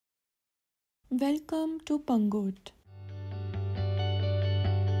Welcome to Pangot.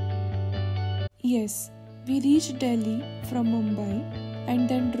 Yes, we reached Delhi from Mumbai and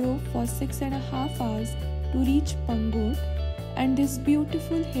then drove for 6.5 hours to reach Pangot and this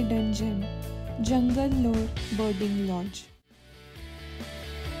beautiful hidden gem, Jungle Lore Birding Lodge.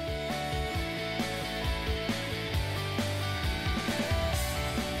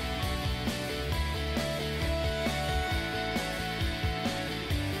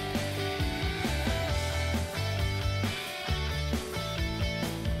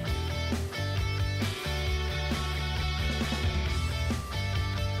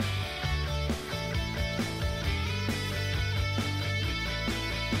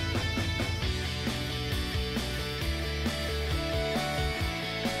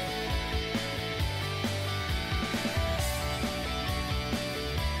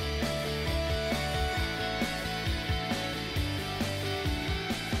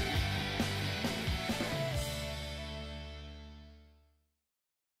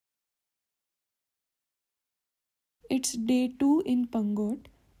 It's day 2 in Pangot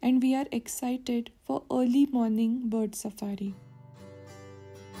and we are excited for early morning bird safari.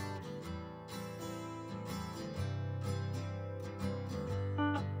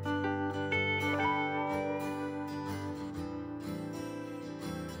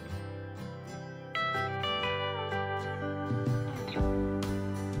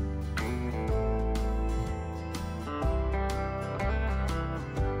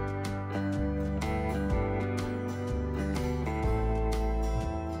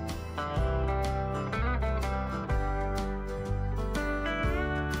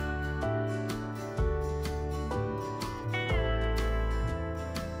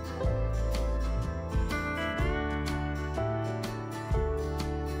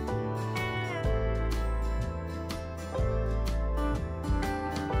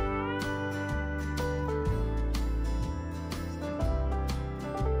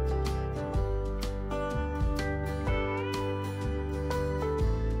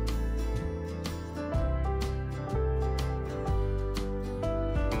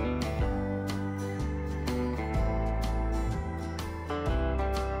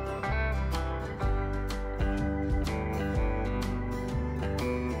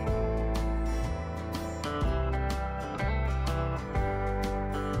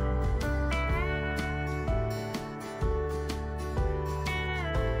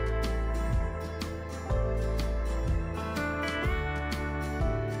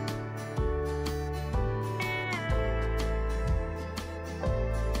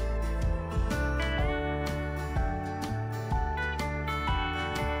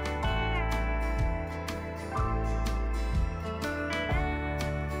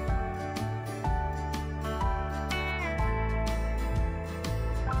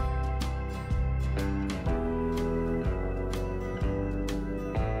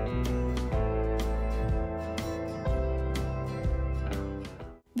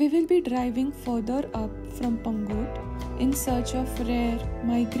 We will be driving further up from Pangot in search of rare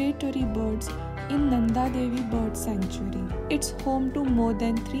migratory birds in Nainadevi Bird Sanctuary. It's home to more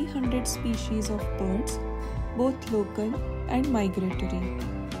than 300 species of birds, both local and migratory.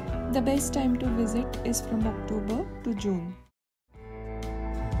 The best time to visit is from October to June.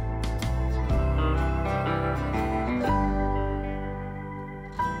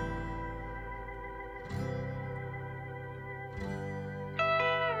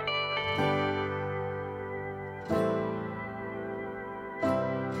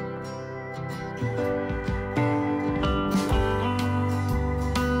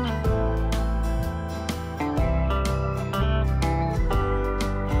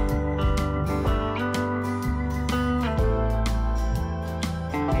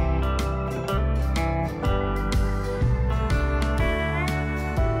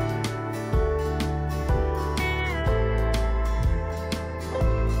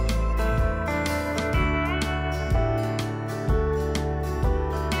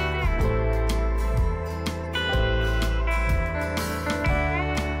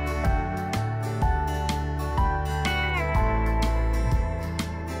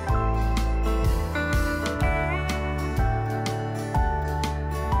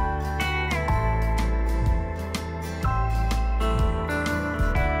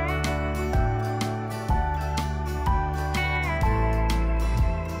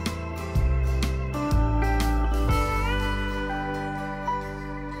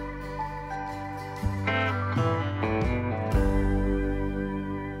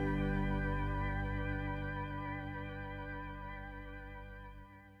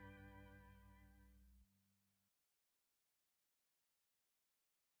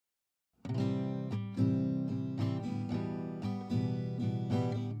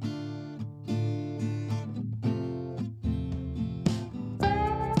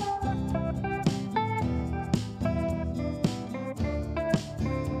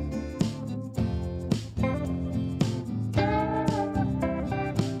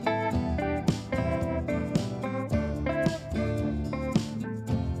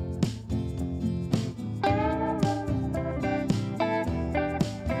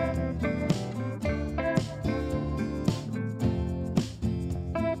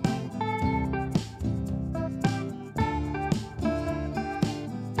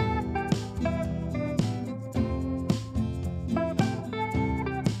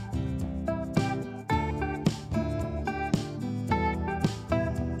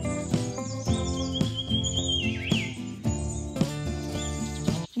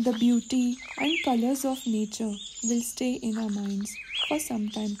 The beauty and colors of nature will stay in our minds for some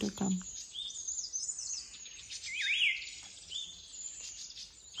time to come.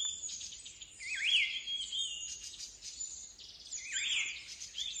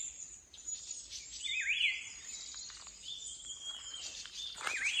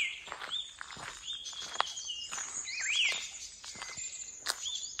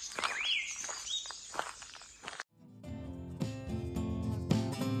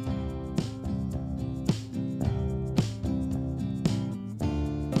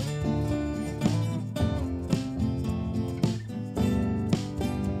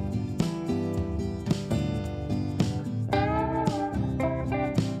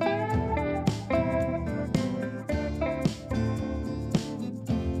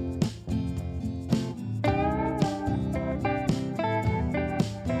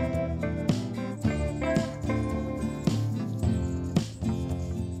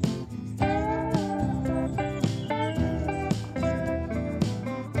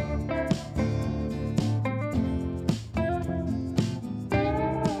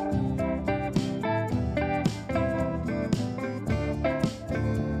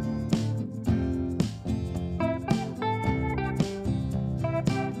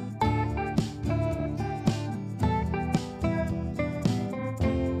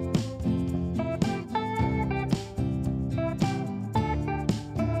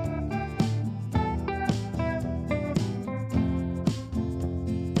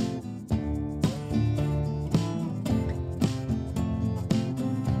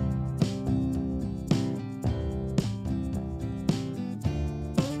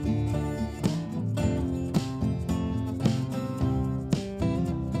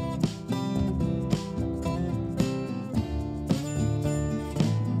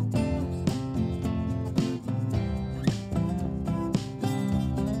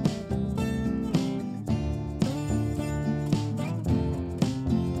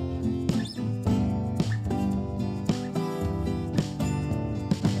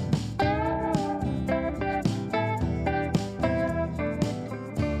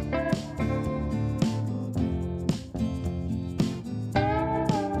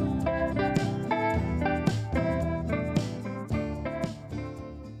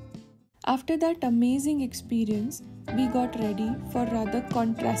 After that amazing experience, we got ready for rather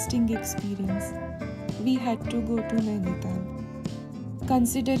contrasting experience. We had to go to Nainital.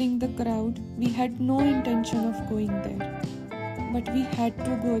 Considering the crowd, we had no intention of going there. But we had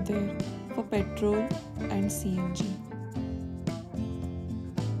to go there for petrol and CNG.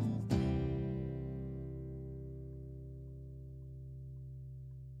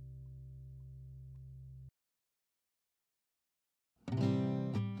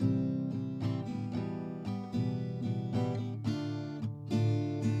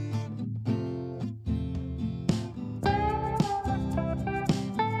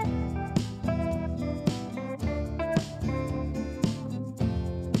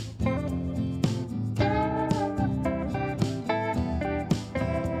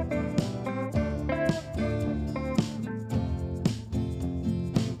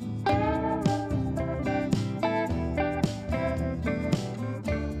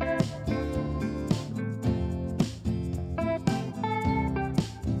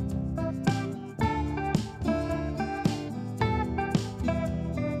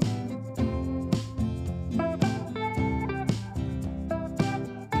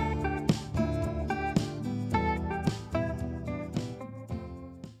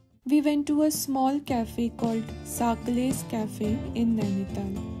 We went to a small cafe called Sakley's Cafe in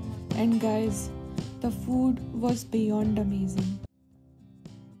Nainital. And guys, the food was beyond amazing.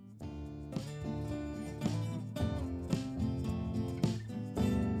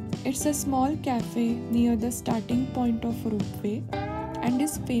 It's a small cafe near the starting point of Ropeway and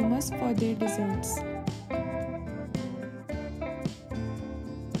is famous for their desserts.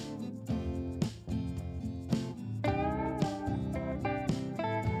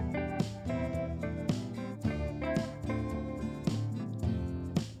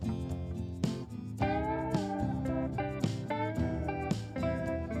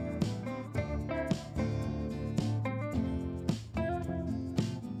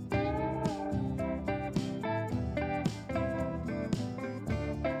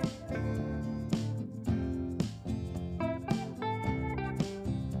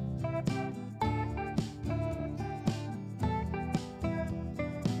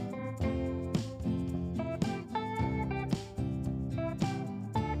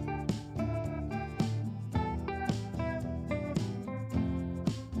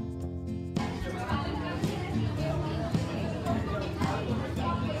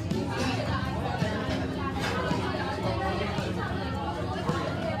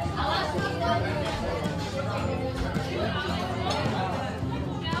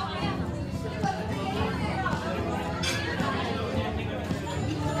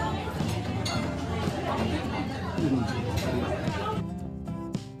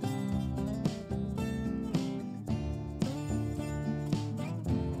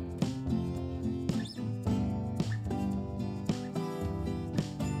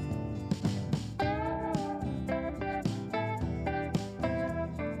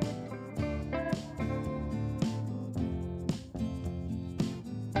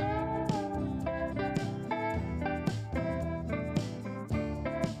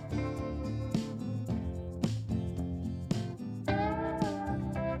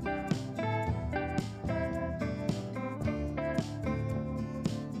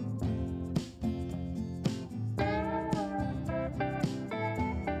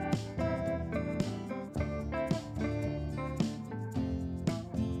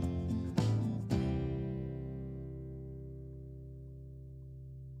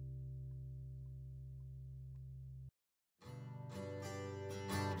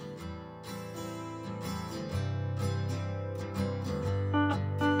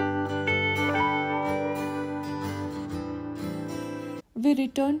 We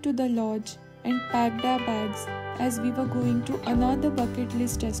returned to the lodge and packed our bags as we were going to another bucket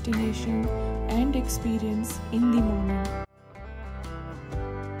list destination and experience in the morning.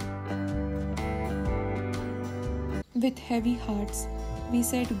 With heavy hearts, we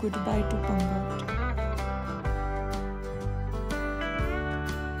said goodbye to Pangot.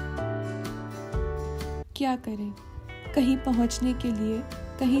 क्या करें, कहीं पहुंचने के लिए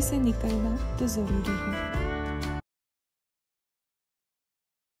कहीं से निकलना तो ज़रूरी है।